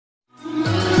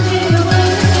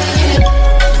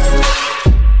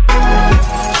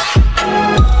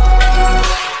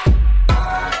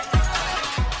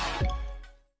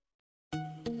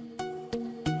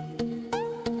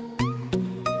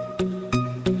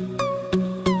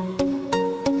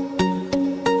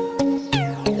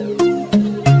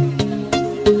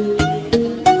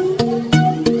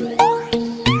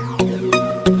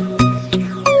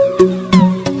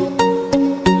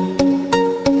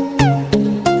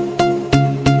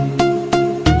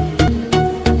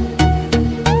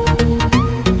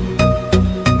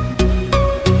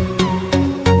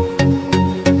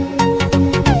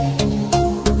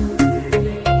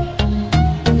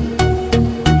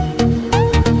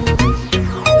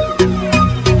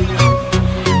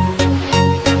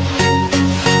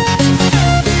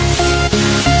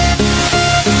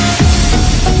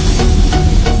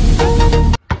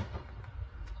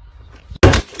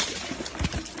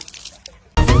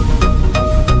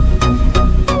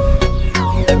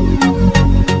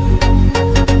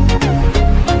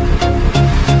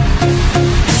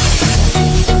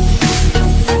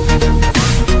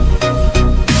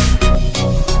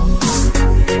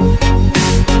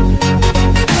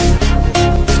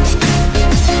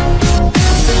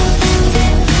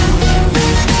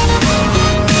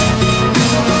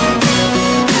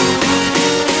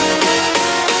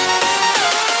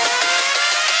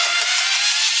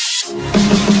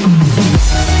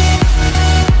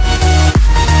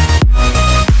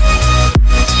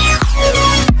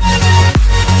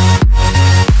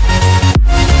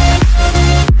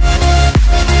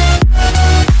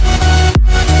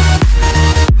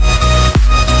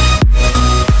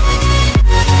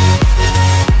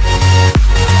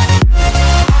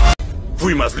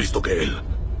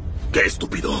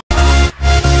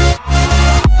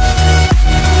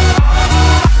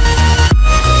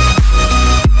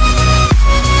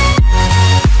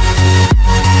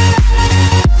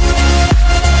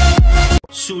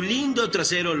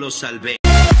trasero lo salvé.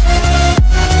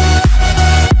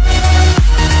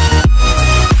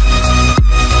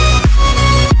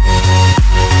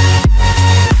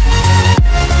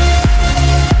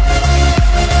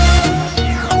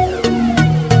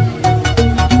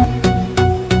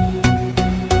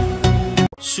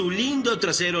 Su lindo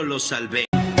trasero lo salvé.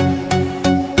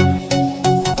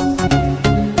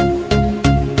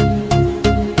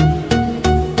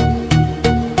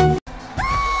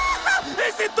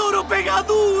 ¡Ese toro pega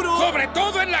duro! ¡Sobre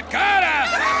todo en la cara!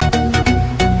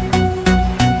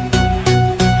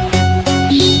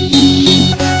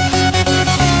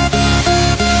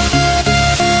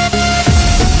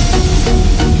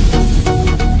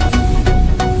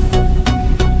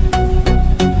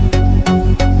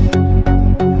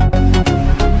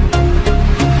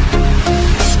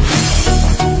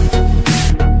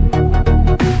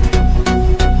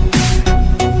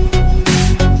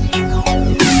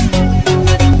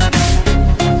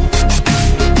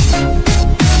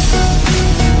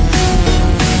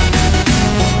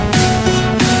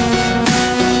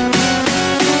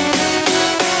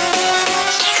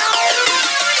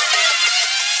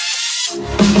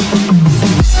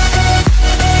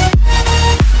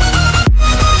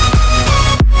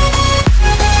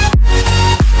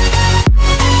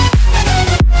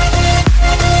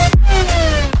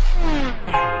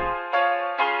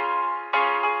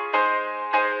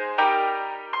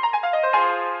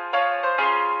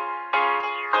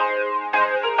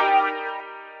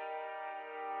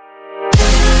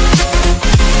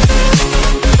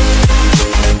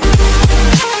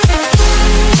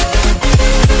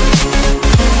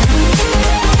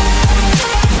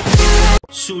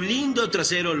 Su lindo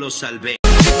trasero lo salvé.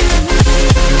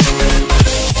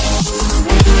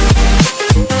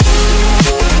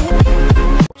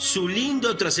 Su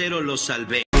lindo trasero lo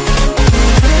salvé.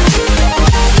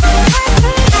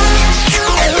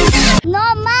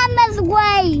 No mames,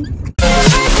 güey.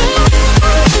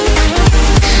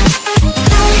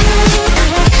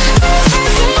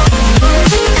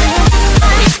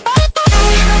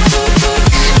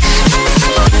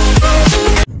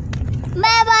 Me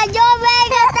valió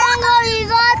verga, tengo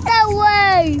bigote,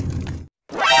 güey.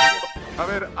 A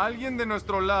ver, ¿alguien de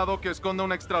nuestro lado que esconda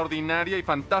una extraordinaria y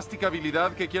fantástica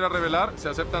habilidad que quiera revelar? Se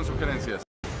aceptan sugerencias.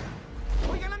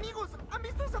 Oigan, amigos, ¿han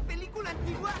visto esa película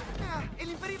antigua? ¿El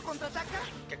Imperio contraataca?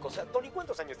 ¿Qué cosa? Tony,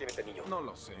 ¿cuántos años tiene este niño? No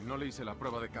lo sé, no le hice la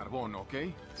prueba de carbono, ¿ok?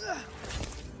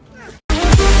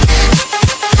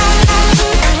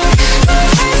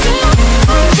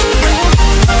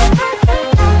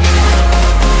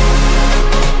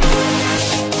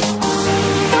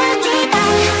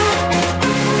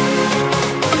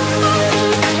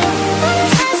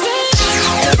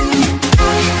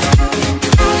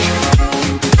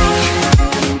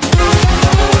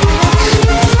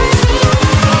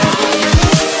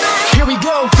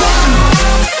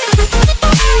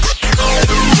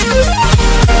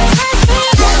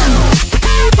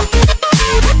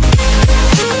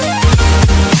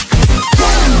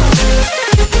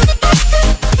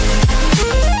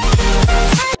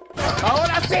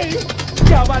 ¡Ahora sí!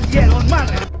 ¡Ya valieron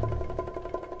madre!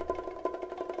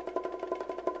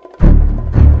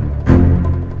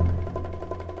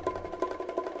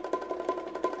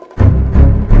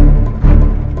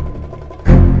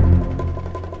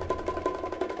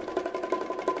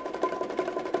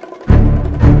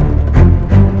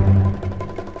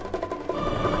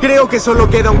 Creo que solo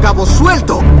queda un cabo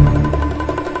suelto.